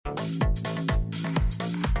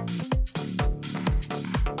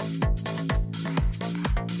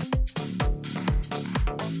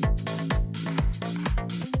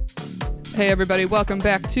Hey everybody, welcome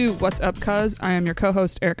back to What's Up Cuz. I am your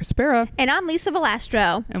co-host Erica Spera. And I'm Lisa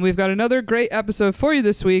Velastro. And we've got another great episode for you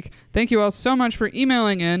this week. Thank you all so much for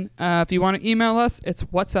emailing in. If you want to email us, it's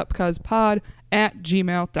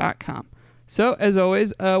whatsupcuzpod@gmail.com. So, as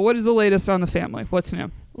always, what is the latest on the family? What's new?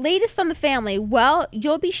 Latest on the family. Well,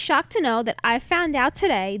 you'll be shocked to know that I found out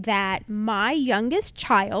today that my youngest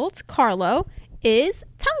child, Carlo, is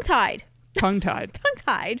tongue-tied. Tongue-tied.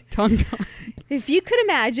 Tongue-tied. Tongue-tied. If you could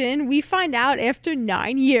imagine, we find out after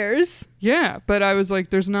 9 years. Yeah, but I was like,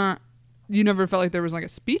 you never felt like there was like a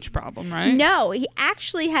speech problem, right? No, he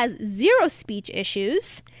actually has zero speech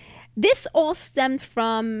issues. This all stemmed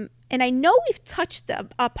from, and I know we've touched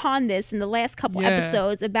upon this in the last couple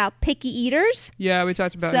episodes about picky eaters. Yeah, we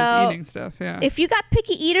talked about his eating stuff, yeah. If you got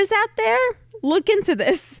picky eaters out there, look into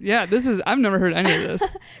this. Yeah, I've never heard any of this.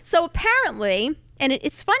 So apparently, and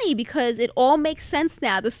it's funny because it all makes sense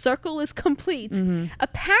now. The circle is complete. Mm-hmm.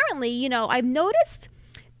 Apparently, I've noticed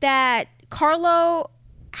that Carlo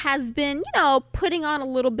has been, putting on a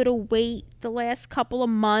little bit of weight the last couple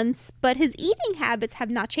of months, but his eating habits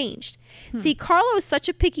have not changed. See, Carlo is such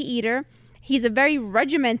a picky eater. He's a very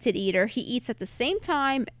regimented eater. He eats at the same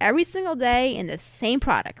time every single day in the same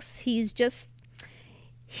products. He just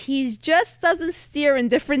doesn't steer in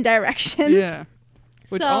different directions. Yeah.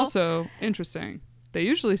 Which also, interesting. They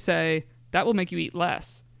usually say that will make you eat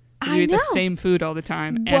less. You eat the same food all the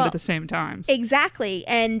time and at the same times. Exactly.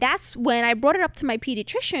 And that's when I brought it up to my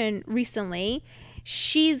pediatrician recently.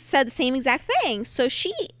 She said the same exact thing. So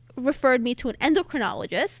she referred me to an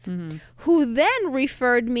endocrinologist who then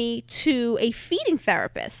referred me to a feeding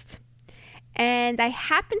therapist. And I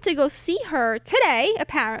happened to go see her today,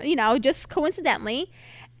 apparently, just coincidentally.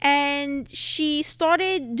 And she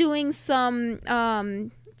started doing some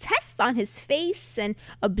tests on his face and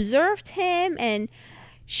observed him, and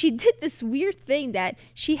she did this weird thing that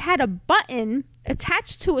she had a button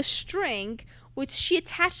attached to a string which she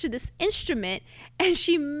attached to this instrument, and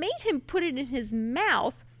she made him put it in his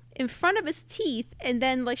mouth in front of his teeth, and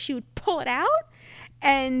then she would pull it out,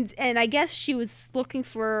 and I guess she was looking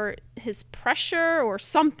for his pressure or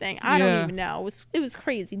something. I don't even know. It was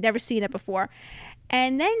crazy. Never seen it before.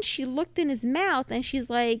 And then she looked in his mouth and she's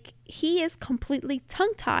like, he is completely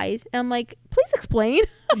tongue-tied. And I'm like, please explain.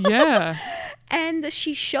 Yeah. And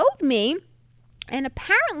she showed me, and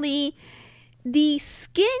apparently the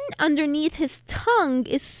skin underneath his tongue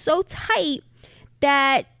is so tight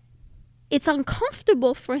that it's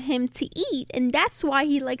uncomfortable for him to eat. And that's why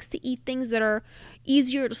he likes to eat things that are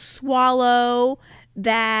easier to swallow,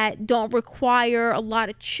 that don't require a lot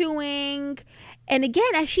of chewing. And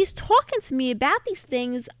again, as she's talking to me about these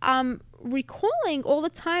things, I'm recalling all the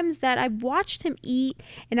times that I've watched him eat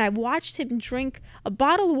and I've watched him drink a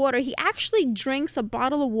bottle of water. He actually drinks a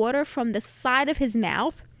bottle of water from the side of his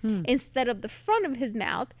mouth instead of the front of his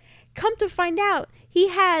mouth. Come to find out, he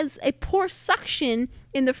has a poor suction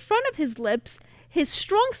in the front of his lips. His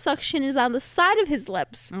strong suction is on the side of his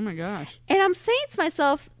lips. Oh my gosh. And I'm saying to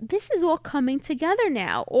myself, this is all coming together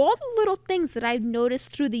now. All the little things that I've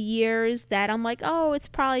noticed through the years that I'm like, oh, it's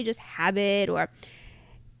probably just habit, or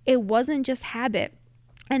it wasn't just habit.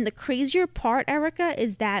 And the crazier part, Erica,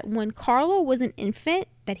 is that when Carlo was an infant,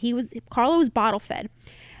 Carlo was bottle fed.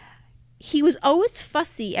 He was always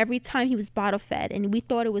fussy every time he was bottle fed. And we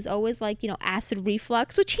thought it was always acid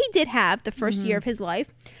reflux, which he did have the first year of his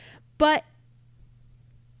life. But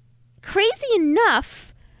crazy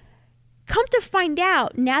enough, come to find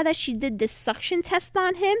out, now that she did this suction test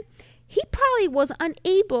on him, he probably was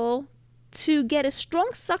unable to get a strong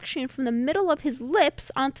suction from the middle of his lips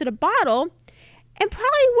onto the bottle, and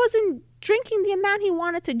probably wasn't drinking the amount he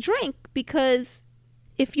wanted to drink, because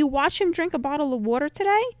if you watch him drink a bottle of water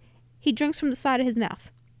today, he drinks from the side of his mouth.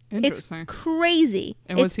 Interesting. It's crazy.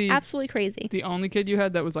 And was he absolutely crazy? The only kid you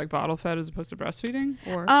had that was bottle fed as opposed to breastfeeding?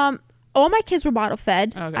 Or all my kids were bottle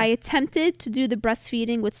fed. Okay. I attempted to do the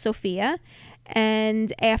breastfeeding with Sophia,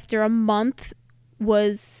 and after a month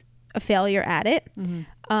was a failure at it.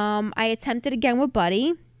 I attempted again with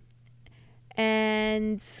Buddy,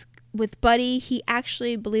 and with Buddy, he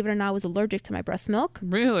actually, believe it or not, was allergic to my breast milk.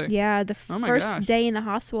 Really? Yeah, the first day in the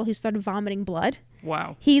hospital, he started vomiting blood.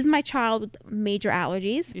 Wow. He's my child with major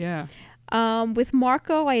allergies. Yeah. With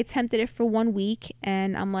Marco, I attempted it for 1 week,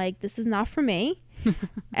 and I'm like, this is not for me.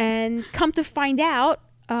 And come to find out,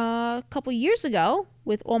 a couple years ago,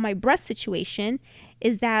 with all my breast situation,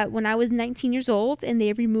 is that when I was 19 years old and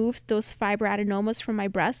they removed those fibroadenomas from my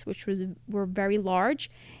breast, which were very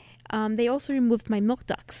large, they also removed my milk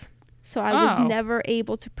ducts. So I was never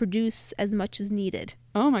able to produce as much as needed.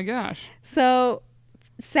 Oh my gosh. So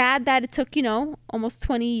sad that it took, almost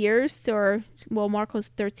 20 years Marco's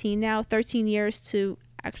 13 now, 13 years to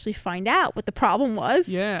actually find out what the problem was.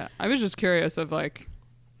 Yeah. I was just curious of like,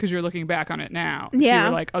 because you're looking back on it now. Yeah. So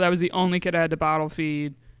you're like, oh, that was the only kid I had to bottle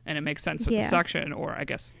feed, and it makes sense with the suction, or I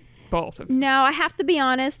guess both. No, I have to be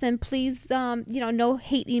honest, and please, no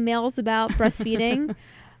hate emails about breastfeeding.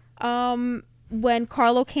 When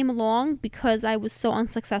Carlo came along, because I was so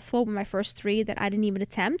unsuccessful with my first 3 that I didn't even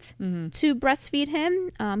attempt to breastfeed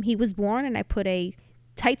him. He was born, and I put a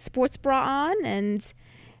tight sports bra on and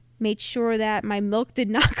made sure that my milk did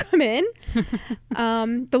not come in.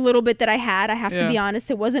 The little bit that I had, I have to be honest,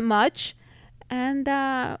 it wasn't much. And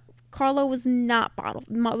Carlo was not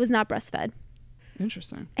breastfed.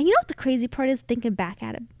 Interesting. And you know what the crazy part is, thinking back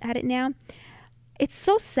at it now? It's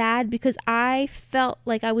so sad because I felt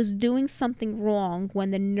like I was doing something wrong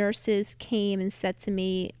when the nurses came and said to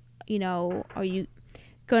me, are you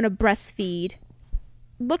going to breastfeed?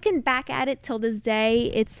 Looking back at it till this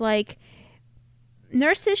day, it's like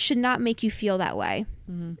nurses should not make you feel that way.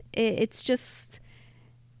 Mm-hmm. It's just,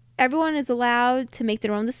 everyone is allowed to make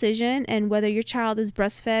their own decision, and whether your child is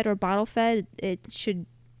breastfed or bottle fed, it should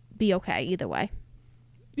be okay either way.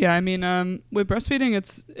 Yeah, I mean, with breastfeeding,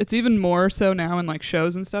 it's even more so now in like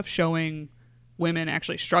shows and stuff, showing women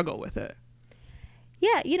actually struggle with it.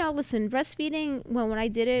 Yeah, listen, breastfeeding, when I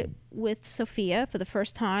did it with Sophia for the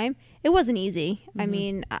first time, it wasn't easy. Mm-hmm. I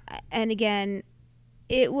mean, and again,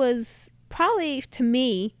 it was probably, to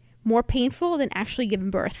me, more painful than actually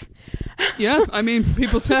giving birth. Yeah, I mean,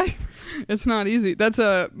 people say it's not easy. That's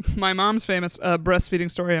my mom's famous breastfeeding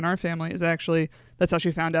story in our family is actually, that's how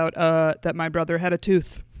she found out that my brother had a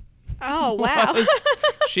tooth. Oh, wow.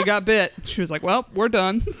 She got bit. She was like, well, we're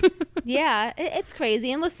done. Yeah, it's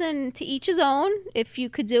crazy. And listen, to each his own. If you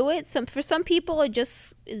could do it, for some people, it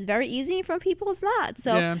just is very easy. For people, it's not.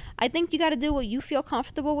 So I think you got to do what you feel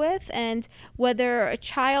comfortable with. And whether a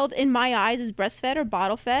child, in my eyes, is breastfed or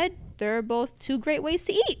bottle fed, they're both 2 great ways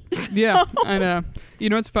to eat. So. Yeah, I know. You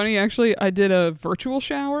know what's funny? Actually, I did a virtual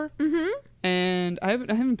shower. Mm-hmm. And I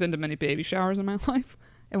haven't been to many baby showers in my life.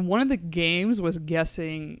 And one of the games was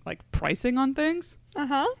guessing like pricing on things.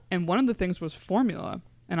 Uh-huh. And one of the things was formula.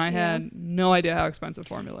 And I had no idea how expensive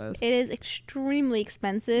formula is. It is extremely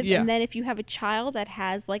expensive. Yeah. And then if you have a child that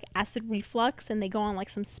has like acid reflux and they go on like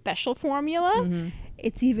some special formula,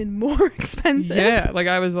 it's even more expensive. Yeah. Like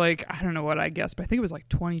I was like, I don't know what I guessed, but I think it was like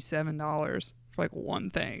 $27 for like one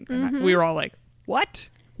thing. And we were all like, what?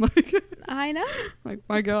 I know. Like,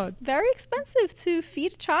 my God. It's very expensive to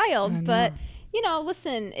feed a child. But,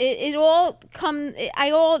 listen, it all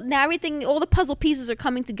all the puzzle pieces are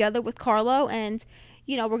coming together with Carlo, and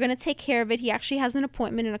we're going to take care of it. He actually has an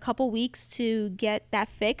appointment in a couple weeks to get that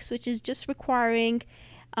fixed, which is just requiring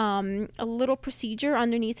a little procedure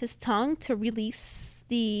underneath his tongue to release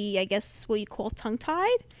the, I guess, what you call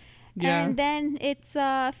tongue-tied. Yeah. And then it's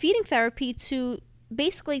feeding therapy to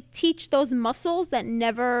basically teach those muscles that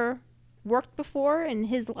never worked before in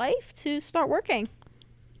his life to start working.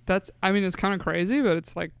 It's kind of crazy, but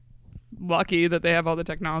it's like lucky that they have all the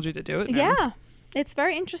technology to do it now. Yeah, it's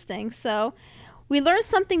very interesting. So we learn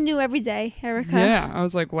something new every day, Erica. Yeah, I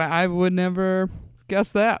was like, wow, I would never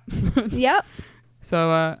guess that. Yep.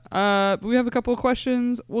 So we have a couple of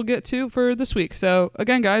questions we'll get to for this week. So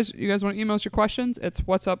again, guys, you guys want to email us your questions? It's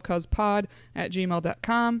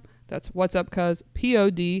whatsupcuzpod@gmail.com. That's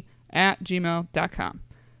whatsupcuzpod@gmail.com.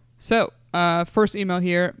 So first email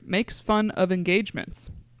here, makes fun of engagements.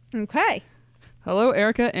 Okay. Hello,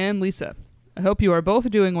 Erica and Lisa. I hope you are both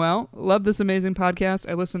doing well. Love this amazing podcast.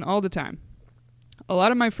 I listen all the time. A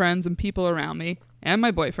lot of my friends and people around me and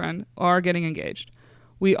my boyfriend are getting engaged.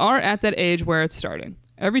 We are at that age where it's starting.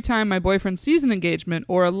 Every time my boyfriend sees an engagement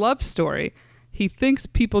or a love story, he thinks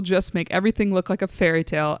people just make everything look like a fairy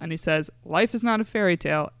tale, and he says life is not a fairy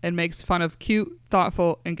tale and makes fun of cute,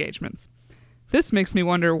 thoughtful engagements. This makes me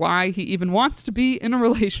wonder why he even wants to be in a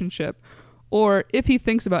relationship, or if he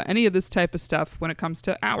thinks about any of this type of stuff when it comes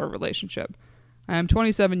to our relationship. I am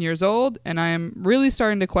 27 years old, and I am really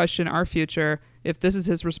starting to question our future if this is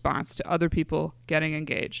his response to other people getting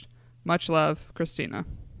engaged. Much love, Christina.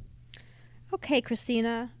 Okay,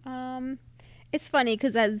 Christina. It's funny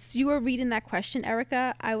because as you were reading that question,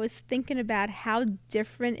 Erica, I was thinking about how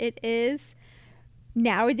different it is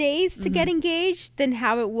nowadays to get engaged than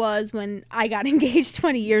how it was when I got engaged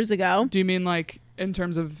 20 years ago. Do you mean like in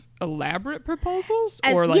terms of elaborate proposals?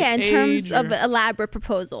 Or like in terms of elaborate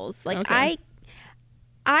proposals. Like okay.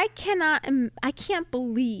 I can't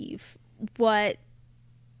believe what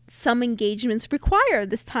some engagements require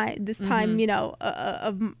this time,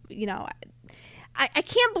 I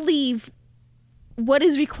can't believe what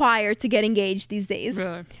is required to get engaged these days.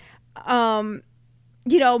 Really?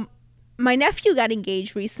 You know, my nephew got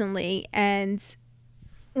engaged recently, and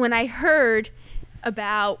when I heard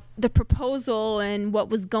about the proposal and what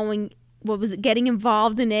was getting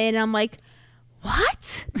involved in it, and I'm like,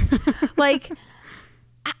 what? Like,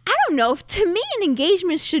 I don't know. To me, an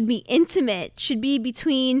engagement should be intimate, should be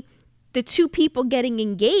between the two people getting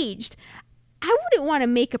engaged. I wouldn't want to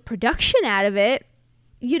make a production out of it.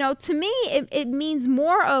 You know, to me, it means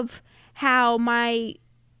more of how my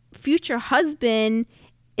future husband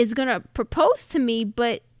is going to propose to me,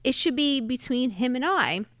 but it should be between him and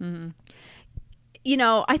I. Mm-hmm. You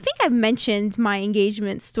know, I think I've mentioned my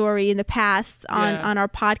engagement story in the past on our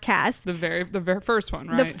podcast. The very first one,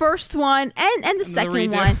 right? The first one and the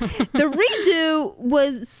second one. The redo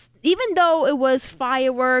was, even though it was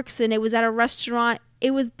fireworks and it was at a restaurant,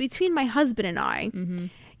 it was between my husband and I. Mm-hmm.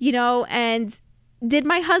 You know, and did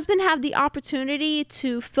my husband have the opportunity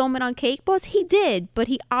to film it on Cake Boss? He did, but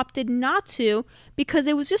he opted not to because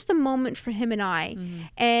it was just a moment for him and I. Mm-hmm.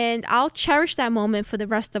 And I'll cherish that moment for the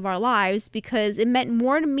rest of our lives because it meant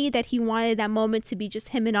more to me that he wanted that moment to be just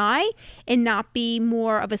him and I and not be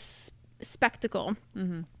more of a spectacle.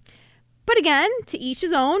 Mm-hmm. But again, to each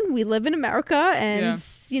his own. We live in America and,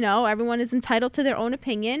 you know, everyone is entitled to their own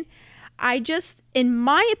opinion. I just, in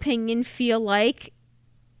my opinion, feel like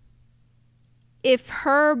if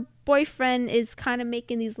her boyfriend is kind of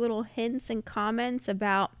making these little hints and comments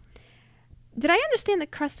about, did I understand the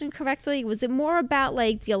question correctly? Was it more about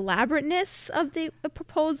like the elaborateness of the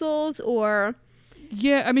proposals or?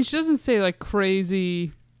 Yeah, I mean, she doesn't say like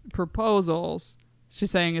crazy proposals. She's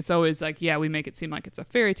saying it's always like, yeah, we make it seem like it's a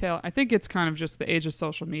fairy tale. I think it's kind of just the age of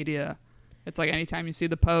social media. It's like anytime you see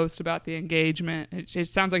the post about the engagement, it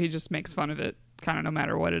sounds like he just makes fun of it kind of no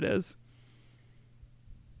matter what it is.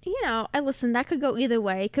 You know, listen, that could go either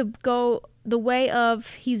way. It could go the way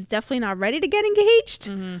of he's definitely not ready to get engaged,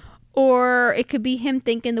 mm-hmm. or it could be him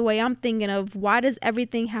thinking the way I'm thinking of, why does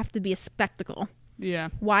everything have to be a spectacle? Yeah.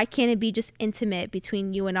 Why can't it be just intimate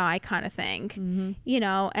between you and I kind of thing? Mm-hmm. You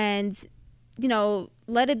know, and, you know,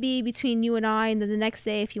 let it be between you and I, and then the next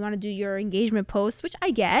day if you want to do your engagement post, which I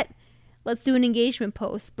get, let's do an engagement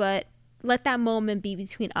post, but let that moment be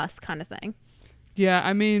between us kind of thing. Yeah,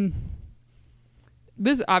 I mean,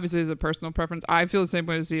 this obviously is a personal preference. I feel the same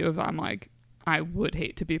way as you. If I'm like, I would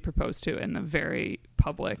hate to be proposed to in a very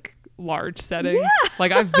public, large setting. Yeah.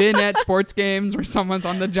 Like I've been at sports games where someone's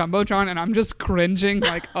on the Jumbotron and I'm just cringing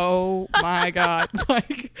like, oh my God.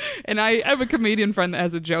 Like, and I have a comedian friend that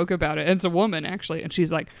has a joke about it. And it's a woman actually. And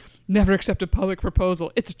she's like, never accept a public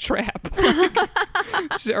proposal. It's a trap. Like,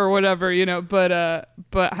 or whatever, you know, but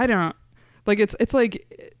I don't like, it's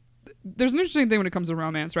like, there's an interesting thing when it comes to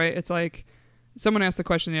romance, right? It's like, someone asked the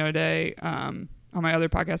question the other day on my other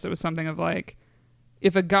podcast. It was something of like,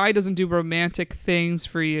 if a guy doesn't do romantic things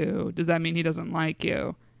for you, does that mean he doesn't like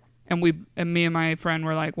you? And me and my friend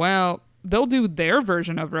were like, well, they'll do their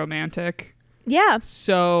version of romantic. Yeah.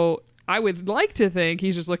 So I would like to think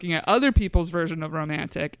he's just looking at other people's version of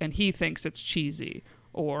romantic and he thinks it's cheesy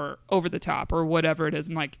or over the top or whatever it is.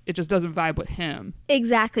 And like, it just doesn't vibe with him.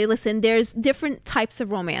 Exactly. Listen, there's different types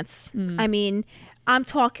of romance. Mm. I mean, I'm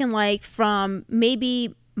talking like from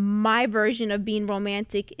maybe my version of being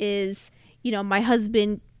romantic is, you know, my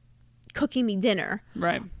husband cooking me dinner.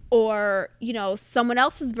 Right. Or, you know, someone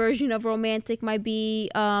else's version of romantic might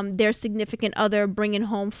be their significant other bringing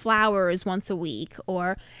home flowers once a week.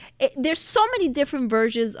 Or there's so many different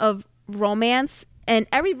versions of romance and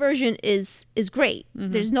every version is great.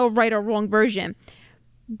 Mm-hmm. There's no right or wrong version.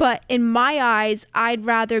 But in my eyes, I'd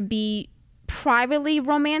rather be privately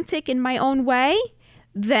romantic in my own way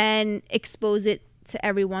than expose it to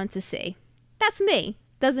everyone to see. That's me.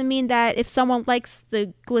 Doesn't mean that if someone likes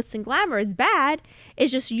the glitz and glamour is bad.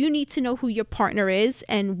 It's just you need to know who your partner is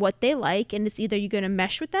and what they like, and it's either you're going to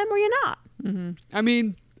mesh with them or you're not. Mm-hmm. I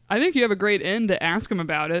mean, I think you have a great end to ask him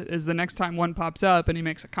about it. Is the next time one pops up and he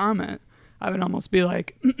makes a comment, I would almost be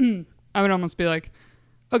like,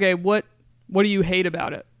 okay, what do you hate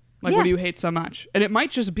about it? Like, what do you hate so much? And it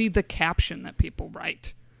might just be the caption that people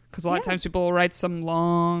write. Because a lot of times people will write some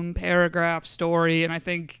long paragraph story, and I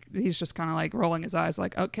think he's just kind of like rolling his eyes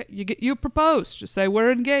like, okay, you proposed. Just say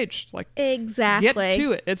we're engaged. Like, exactly. Get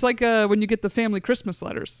to it. It's like when you get the family Christmas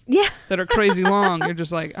letters that are crazy long. You're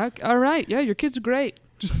just like, all right, yeah, your kid's great.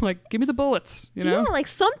 Just like, give me the bullets, you know? Yeah, like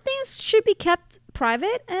some things should be kept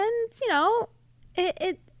private, and, you know,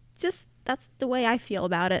 it just, that's the way I feel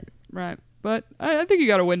about it. Right. But I think you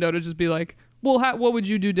got a window to just be like, well, what would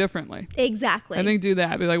you do differently? Exactly. I think do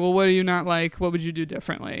that. Be like, well, what do you not like? What would you do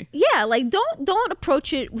differently? Yeah, like don't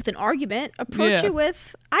approach it with an argument. Approach it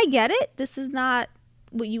with, I get it. This is not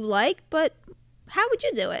what you like, but how would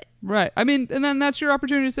you do it? Right. I mean, and then that's your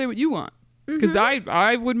opportunity to say what you want. Because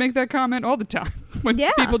I would make that comment all the time. When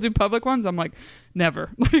people do public ones, I'm like,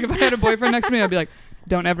 never. Like, if I had a boyfriend next to me, I'd be like,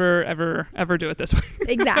 don't ever do it this way.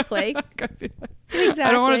 Exactly. Exactly.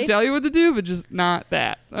 I don't want to tell you what to do, but just not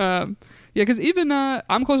that. Yeah, because even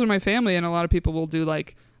I'm close to my family, and a lot of people will do,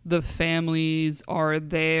 like, the families are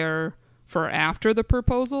there for after the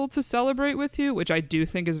proposal to celebrate with you, which I do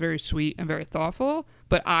think is very sweet and very thoughtful.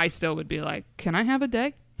 But I still would be like, can I have a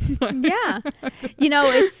day? Yeah. You know,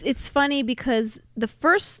 it's funny because the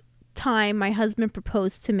first time my husband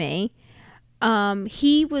proposed to me,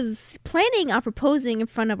 he was planning on proposing in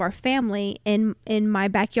front of our family in my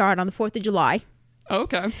backyard on the 4th of July.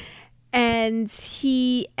 Okay. And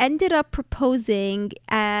he ended up proposing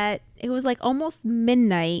it was like almost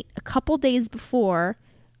midnight, a couple days before,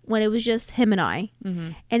 when it was just him and I.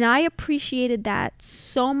 Mm-hmm. And I appreciated that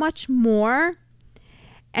so much more.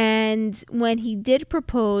 And when he did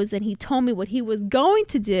propose and he told me what he was going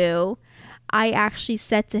to do, I actually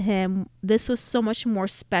said to him, this was so much more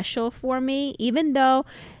special for me, even though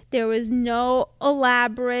there was no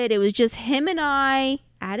elaborate, it was just him and I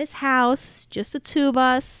at his house, just the two of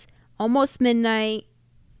us, almost midnight.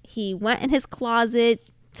 He went in his closet,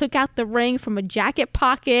 took out the ring from a jacket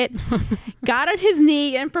pocket, got on his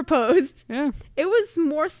knee and proposed. Yeah. It was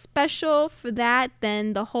more special for that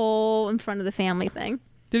than the whole in front of the family thing.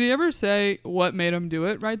 Did he ever say what made him do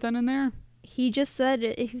it right then and there? He just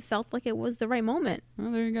said he felt like it was the right moment. Oh,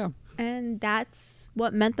 there you go. And that's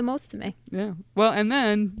what meant the most to me. Yeah. Well, and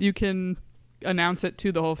then you can announce it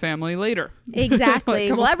to the whole family later. Exactly.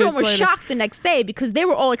 Like well, everyone was shocked the next day because they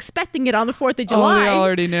were all expecting it on the 4th of July. Oh, they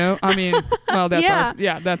already knew. I mean, well, that's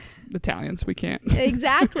yeah. That's Italians. We can't.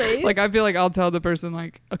 Exactly. Like, I feel like I'll tell the person,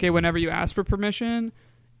 like, okay, whenever you ask for permission,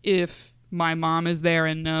 if my mom is there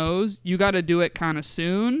and knows, you got to do it kind of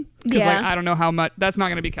soon, because like I don't know how much that's not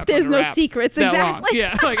going to be kept there's under no wraps secrets that exactly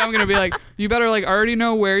long. Yeah, like I'm going to be like, you better like already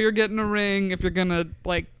know where you're getting a ring if you're going to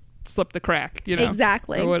like slip the crack, you know,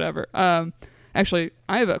 exactly, or whatever. Actually,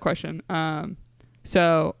 I have a question.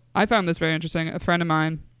 So I found this very interesting. A friend of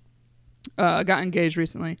mine got engaged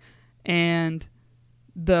recently, and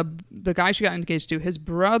the guy she got engaged to, his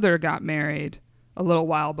brother got married a little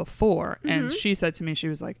while before, and she said to me, she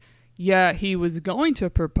was like, yeah, he was going to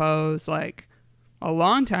propose like a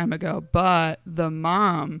long time ago, but the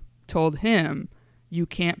mom told him, you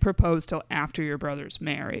can't propose till after your brother's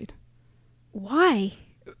married. Why?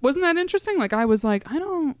 Wasn't that interesting? Like, I was like, I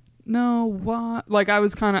don't know why. Like, I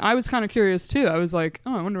was kind of curious too. I was like,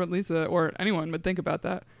 oh, I wonder what Lisa or anyone would think about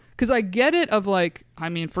that. Because I get it of like, I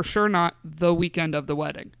mean, for sure not the weekend of the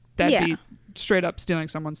wedding. That'd be straight up stealing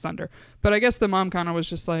someone's thunder. But I guess the mom kind of was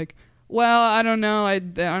just like, well, I don't know. I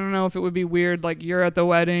don't know if it would be weird, like, you're at the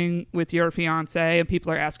wedding with your fiance and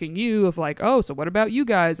people are asking you if, like, oh, so what about you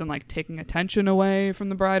guys? And, like, taking attention away from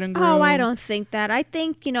the bride and groom. Oh, I don't think that. I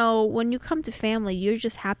think, you know, when you come to family, you're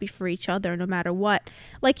just happy for each other no matter what.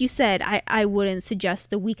 Like you said, I wouldn't suggest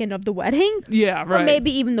the weekend of the wedding. Yeah, right. Or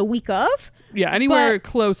maybe even the week of. Yeah, anywhere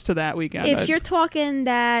close to that weekend. If you're talking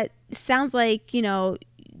that sounds like, you know,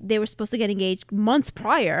 they were supposed to get engaged months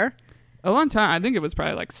prior. A long time. I think it was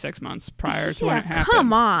probably like 6 months prior to when it happened.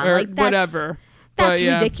 Come on, or like whatever. That's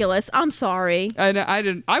ridiculous. I'm sorry. I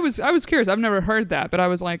didn't. I was curious. I've never heard that, but I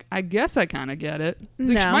was like, I guess I kind of get it.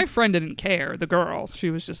 No. My friend didn't care. The girl,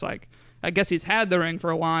 she was just like, I guess he's had the ring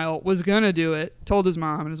for a while. Was gonna do it. Told his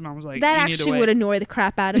mom, and his mom was like, that actually would annoy the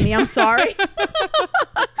crap out of me. I'm sorry.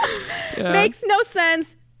 Makes no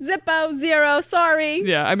sense. Zippo, zero. Sorry.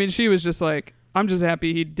 Yeah, I mean, she was just like, I'm just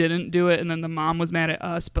happy he didn't do it, and then the mom was mad at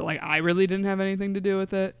us, but like I really didn't have anything to do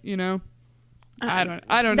with it, you know? I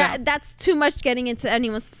don't know. That's too much getting into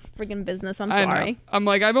anyone's freaking business. I'm sorry. I'm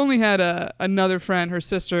like, I've only had another friend, her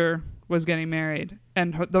sister was getting married,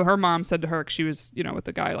 and her mom said to her, 'cause she was, you know, with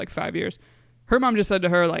the guy like 5 years, her mom just said to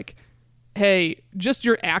her, like, hey, just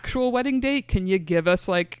your actual wedding date, can you give us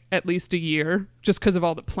like at least a year, just because of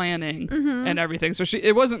all the planning and everything. So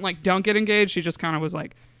it wasn't like don't get engaged, she just kind of was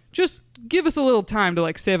like, just give us a little time to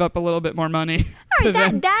like save up a little bit more money that I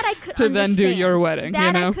could to understand. Then do your wedding. That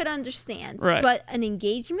you know? I could understand. Right. But an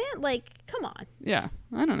engagement, like, come on. Yeah,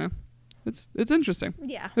 I don't know. It's interesting.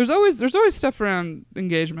 Yeah. There's always stuff around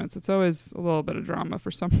engagements. It's always a little bit of drama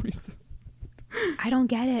for some reason. I don't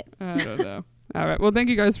get it. I don't know. All right. Well, thank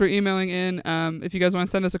you guys for emailing in. If you guys want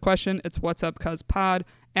to send us a question, it's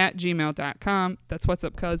whatsupcuzpod@gmail.com. That's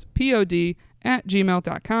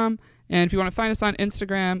whatsupcuzpod@gmail.com. And if you want to find us on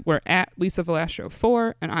Instagram, we're at Lisa Velastro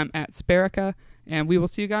 4, and I'm at Sparica. And we will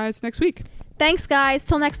see you guys next week. Thanks, guys.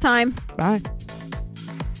 Till next time. Bye.